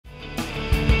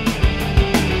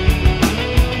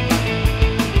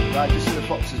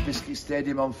Biscuit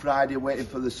Stadium on Friday, waiting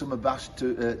for the Summer Bash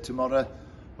tomorrow.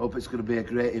 Hope it's going to be a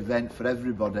great event for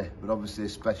everybody, but obviously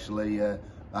especially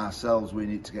ourselves. We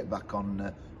need to get back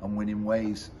on winning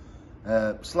ways.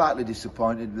 Slightly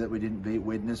disappointed that we didn't beat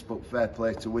Widnes, but fair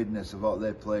play to Widnes. I thought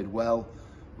they played well.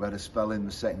 We had a spell in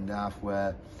the second half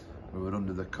where we were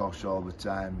under the cosh all the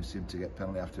time. We seemed to get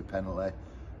penalty after penalty.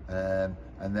 And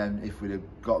then if we'd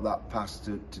have got that pass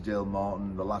to Dale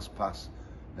Morton, the last pass,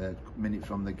 minute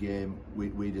from the game,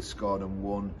 we'd have scored and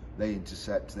won. They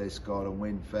intercept, they score and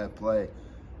win. Fair play.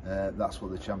 That's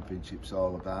what the championship's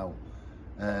all about.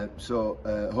 So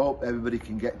hope everybody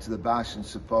can get to the Bash and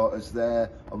support us there.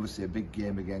 Obviously a big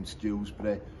game against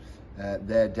Dewsbury.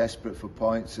 They're desperate for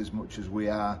points as much as we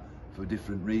are, for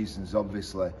different reasons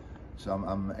obviously. So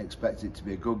I'm expecting it to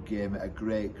be a good game at a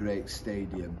great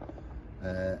stadium,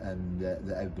 and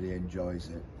that everybody enjoys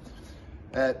it.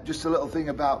 Just a little thing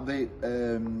about the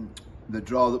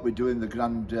draw that we're doing, the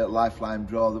Grand Lifeline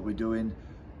draw that we're doing.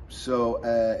 So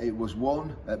it was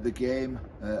won at the game,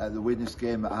 at the Widnes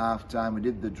game at half time. We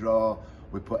did the draw.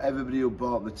 We put everybody who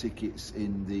bought the tickets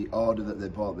in the order that they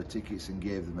bought the tickets and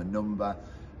gave them a number.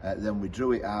 Then we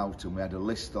drew it out and we had a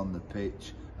list on the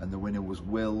pitch, and the winner was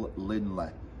Will Linley.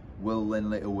 Will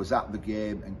Linley, who was at the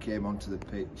game and came onto the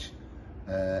pitch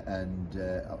and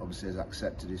obviously has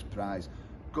accepted his prize.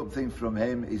 Good thing from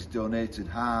him, he's donated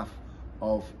half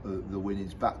of the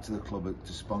winnings back to the club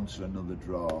to sponsor another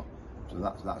draw.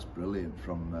 So that's brilliant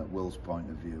from Will's point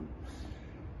of view.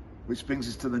 Which brings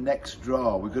us to the next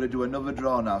draw. We're going to do another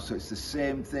draw now, so it's the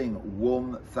same thing.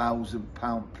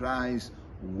 £1,000 prize,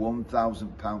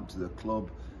 £1,000 to the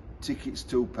club. Tickets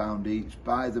 £2 each.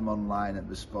 Buy them online at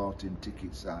the sporting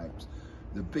ticket sites.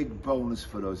 The big bonus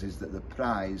for us is that the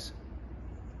prize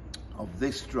of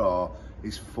this draw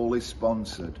is fully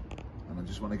sponsored, and I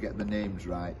just want to get the names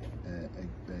right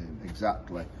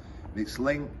exactly. It's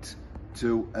linked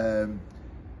to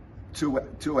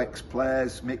two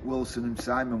ex-players, Mick Wilson and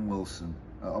Simon Wilson,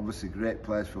 obviously great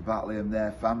players for Batley and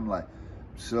their family.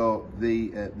 So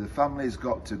the families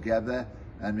got together,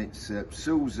 and it's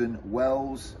Susan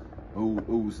Wells,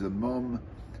 who's the mum,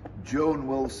 Joan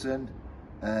Wilson,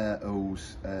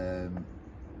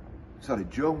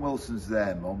 Joan Wilson's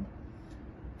their mum,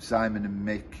 Simon and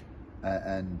Mick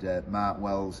and Mark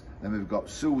Wells. Then we've got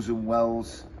Susan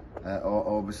Wells,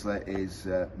 obviously is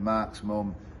Mark's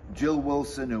mum, Jill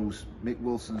Wilson, who's Mick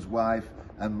Wilson's wife,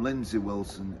 and Lindsay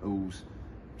Wilson, who's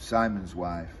Simon's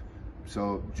wife.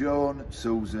 So Joan,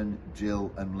 Susan,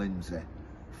 Jill and Lindsay,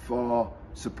 4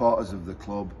 supporters of the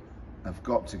club, have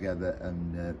got together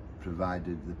and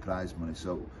provided the prize money.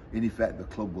 So in effect the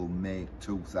club will make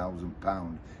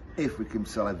 £2,000 if we can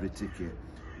sell every ticket.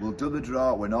 We'll do the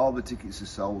draw when all the tickets are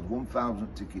sold,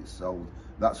 1,000 tickets sold,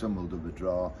 that's when we'll do the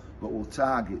draw. But we'll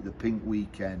target the Pink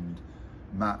Weekend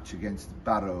match against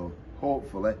Barrow,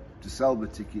 hopefully, to sell the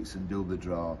tickets and do the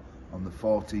draw on the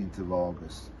 14th of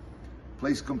August.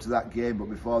 Please come to that game, but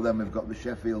before then we've got the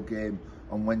Sheffield game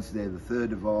on Wednesday the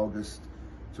 3rd of August,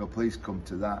 so please come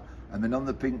to that. And then on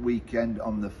the Pink Weekend,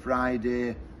 on the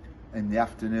Friday in the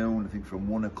afternoon, I think from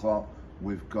 1 o'clock,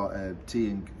 we've got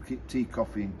tea,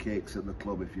 coffee and cakes at the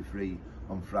club if you're free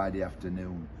on Friday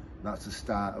afternoon. That's the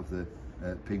start of the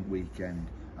Pink Weekend.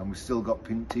 And we've still got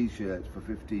pink t-shirts for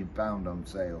 £15 on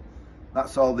sale.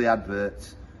 That's all the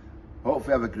adverts.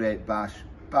 Hopefully have a great bash.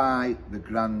 Buy the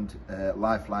Grand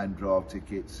Lifeline draw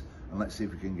tickets, and let's see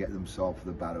if we can get them sold for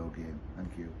the Barrow game.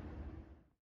 Thank you.